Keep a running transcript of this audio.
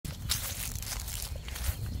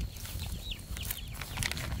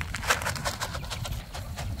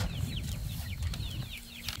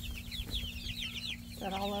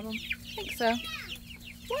all of them. I think so.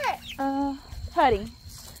 What? Huddy,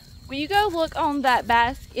 will you go look on that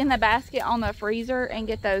in the basket on the freezer and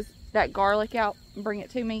get that garlic out and bring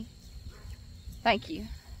it to me? Thank you.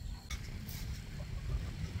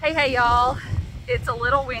 Hey y'all. It's a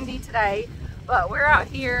little windy today, but we're out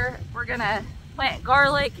here. We're gonna plant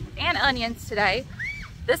garlic and onions today.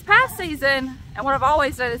 This past season, and what I've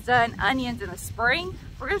always done is done onions in the spring.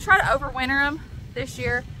 We're gonna try to overwinter them this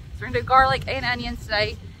year. So we're gonna do garlic and onions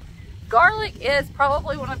today. Garlic is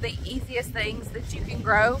probably one of the easiest things that you can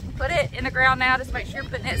grow. Put it in the ground now, just make sure you're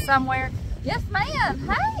putting it somewhere. Yes ma'am,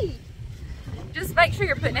 hey! Just make sure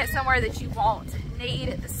you're putting it somewhere that you won't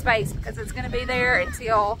need the space, because it's gonna be there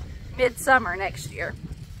until midsummer next year.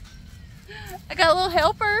 I got a little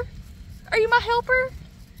helper. Are you my helper?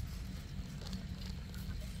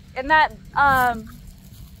 And that,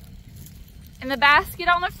 in the basket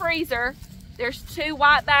on the freezer, there's 2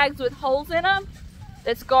 white bags with holes in them.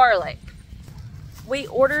 That's garlic. We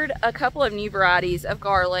ordered a couple of new varieties of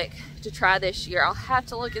garlic to try this year. I'll have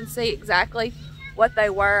to look and see exactly what they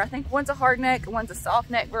were. I think one's a hard neck, one's a soft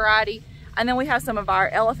neck variety. And then we have some of our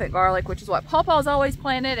elephant garlic, which is what Pawpaw's always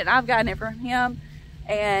planted, and I've gotten it from him.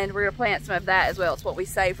 And we're gonna plant some of that as well. It's what we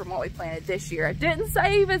saved from what we planted this year. I didn't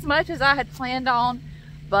save as much as I had planned on,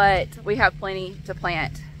 but we have plenty to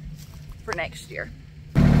plant for next year.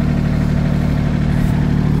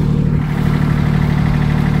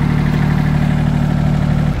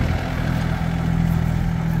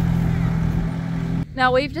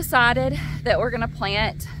 Now we've decided that we're gonna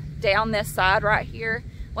plant down this side right here.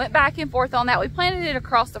 Went back and forth on that. We planted it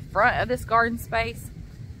across the front of this garden space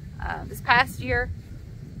this past year.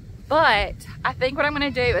 But I think what I'm gonna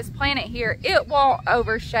do is plant it here. It won't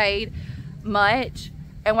overshade much.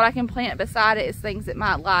 And what I can plant beside it is things that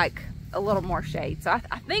might like a little more shade. So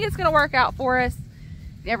I think it's gonna work out for us.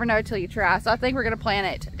 You never know till you try. So I think we're gonna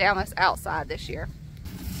plant it down this outside this year.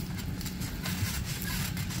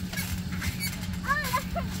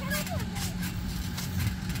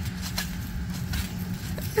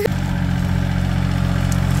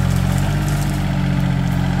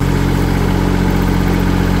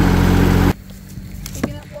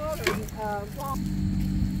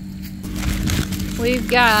 We've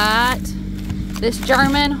got this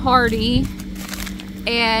German hardy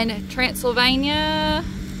and Transylvania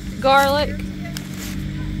garlic.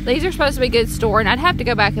 These are supposed to be good storing. I'd have to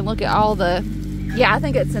go back and look at all the, yeah, I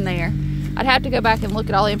think it's in there. I'd have to go back and look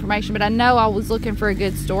at all the information, but I know I was looking for a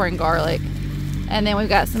good storing garlic. And then we've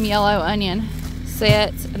got some yellow onion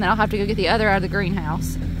sets, and then I'll have to go get the other out of the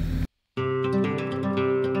greenhouse.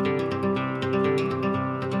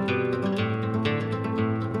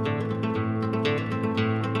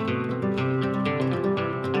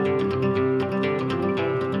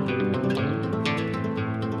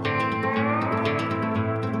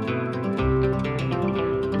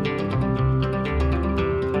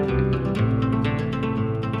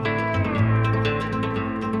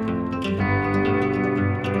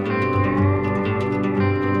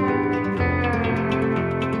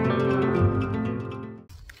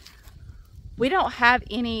 We don't have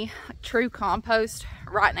any true compost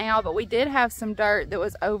right now, but we did have some dirt that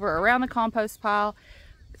was over around the compost pile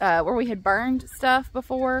where we had burned stuff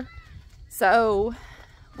before. So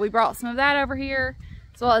we brought some of that over here,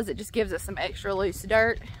 as well as it just gives us some extra loose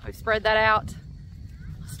dirt. We've spread that out.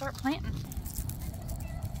 Let's start planting.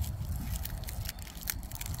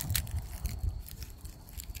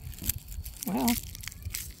 Wow.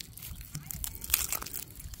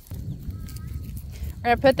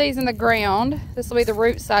 We're gonna put these in the ground. This will be the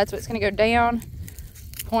root side, so it's gonna go down,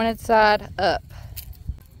 pointed side up.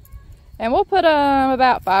 And we'll put them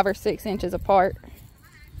about 5 or 6 inches apart.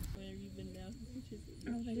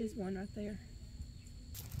 Oh, that is one right there.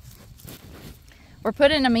 We're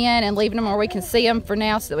putting them in and leaving them where we can see them for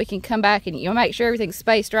now, so that we can come back and make sure everything's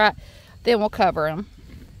spaced right. Then we'll cover them.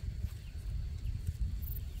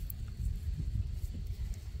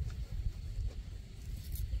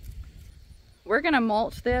 We're gonna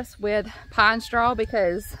mulch this with pine straw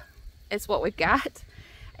because it's what we've got,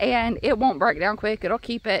 and it won't break down quick. It'll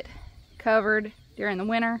keep it covered during the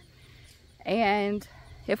winter, and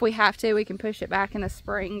if we have to, we can push it back in the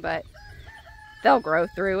spring, but they'll grow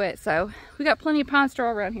through it. So we got plenty of pine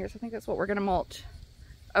straw around here, so I think that's what we're gonna mulch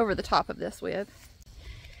over the top of this with.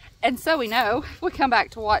 And so we know, if we come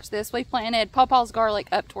back to watch this, we planted Pawpaw's garlic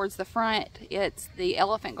up towards the front. It's the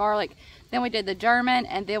elephant garlic. Then we did the German,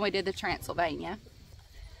 and then we did the Transylvania.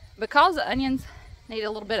 Because the onions need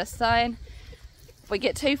a little bit of sun, if we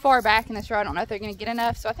get too far back in this row, I don't know if they're gonna get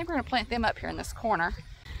enough, so I think we're gonna plant them up here in this corner.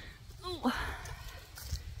 Ooh. We're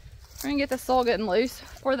gonna get the soil getting loose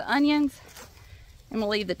for the onions. And we'll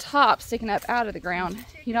leave the top sticking up out of the ground.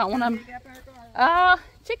 You don't want them,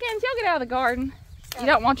 chickens, you'll get out of the garden. You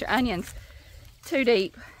don't want your onions too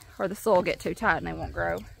deep or the soil will get too tight and they won't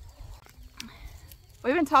grow.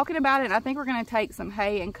 We've been talking about it, and I think we're going to take some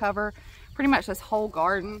hay and cover pretty much this whole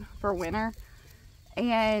garden for winter.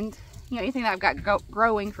 And, you know, anything that I've got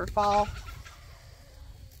growing for fall.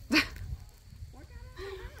 I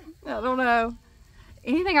don't know.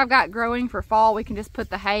 Anything I've got growing for fall, we can just put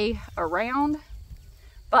the hay around.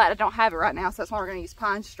 But I don't have it right now, so that's why we're going to use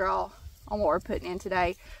pine straw on what we're putting in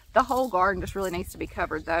today. The whole garden just really needs to be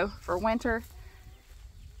covered, though, for winter.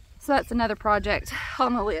 So that's another project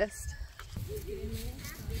on the list.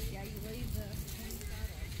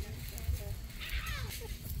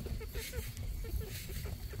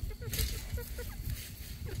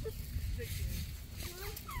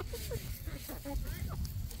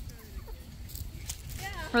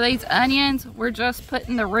 For these onions, we're just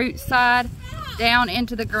putting the root side down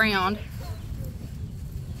into the ground.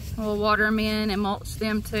 We'll water them in and mulch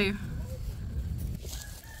them too.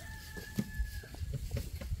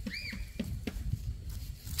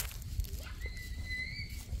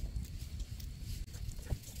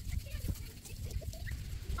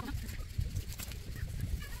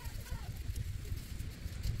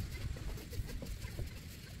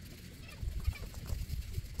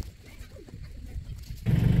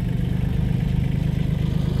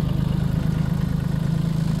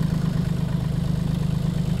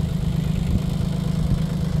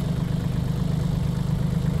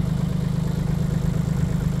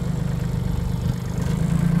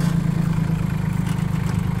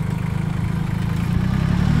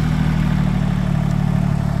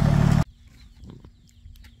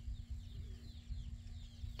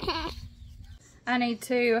 I need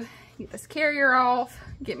to get this carrier off,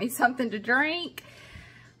 get me something to drink,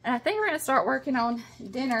 and I think we're going to start working on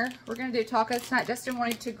dinner. We're going to do tacos tonight. Justin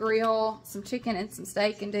wanted to grill some chicken and some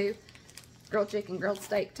steak and do grilled chicken, grilled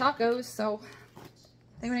steak tacos, so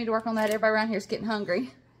I think we need to work on that. Everybody around here is getting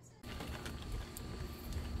hungry.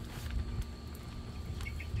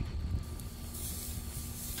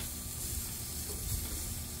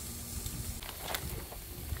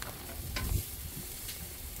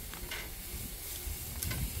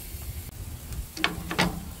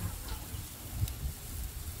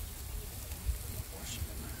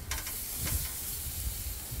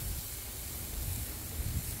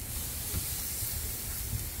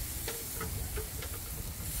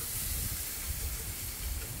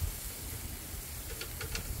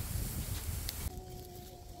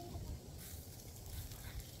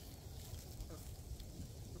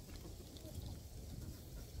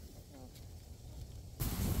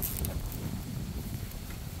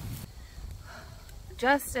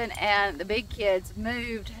 Justin and the big kids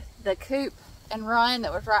moved the coop and run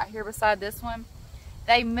that was right here beside this one.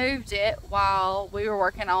 They moved it while we were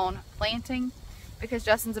working on planting because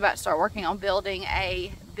Justin's about to start working on building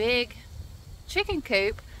a big chicken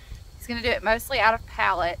coop. He's going to do it mostly out of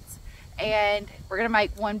pallets, and we're going to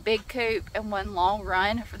make one big coop and one long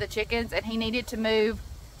run for the chickens, and he needed to move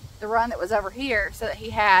the run that was over here so that he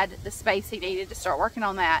had the space he needed to start working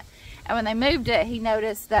on that. And when they moved it, he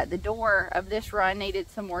noticed that the door of this run needed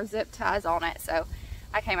some more zip ties on it. So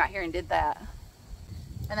I came out here and did that.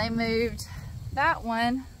 And they moved that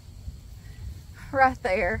one right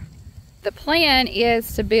there. The plan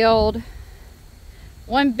is to build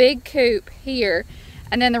one big coop here,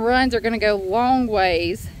 and then the runs are going to go long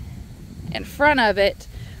ways in front of it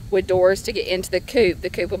with doors to get into the coop. The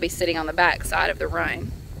coop will be sitting on the back side of the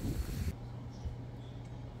run.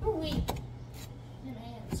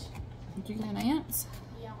 Did you get ants?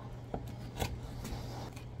 Yeah.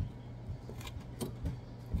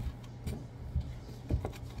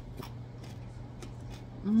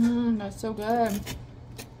 That's so good.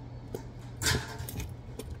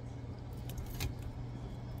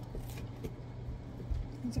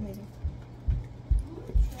 It's amazing.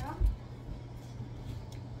 Yeah.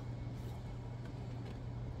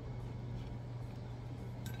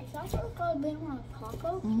 It's also got a bit more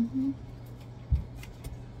taco.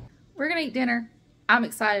 We're gonna eat dinner. I'm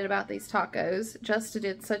excited about these tacos. Justin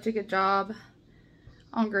did such a good job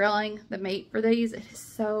on grilling the meat for these. It is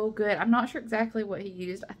so good. I'm not sure exactly what he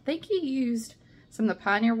used. I think he used some of the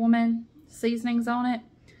Pioneer Woman seasonings on it.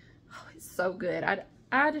 Oh, it's so good. I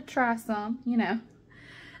had to try some, you know.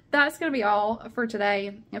 That's gonna be all for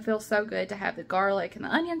today. It feels so good to have the garlic and the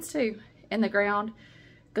onions too in the ground.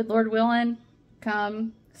 Good Lord willing,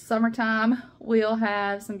 come summertime, we'll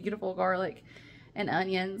have some beautiful garlic and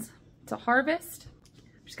onions to harvest.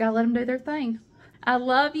 Just gotta let them do their thing. I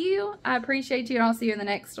love you. I appreciate you, and I'll see you in the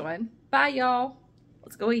next one. Bye, y'all.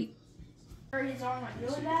 Let's go eat. Or he's on like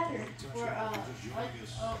doing that, or like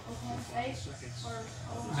homestead, or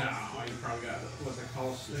No, you probably got what they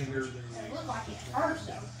call stinger. it looked like it hurt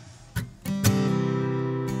though.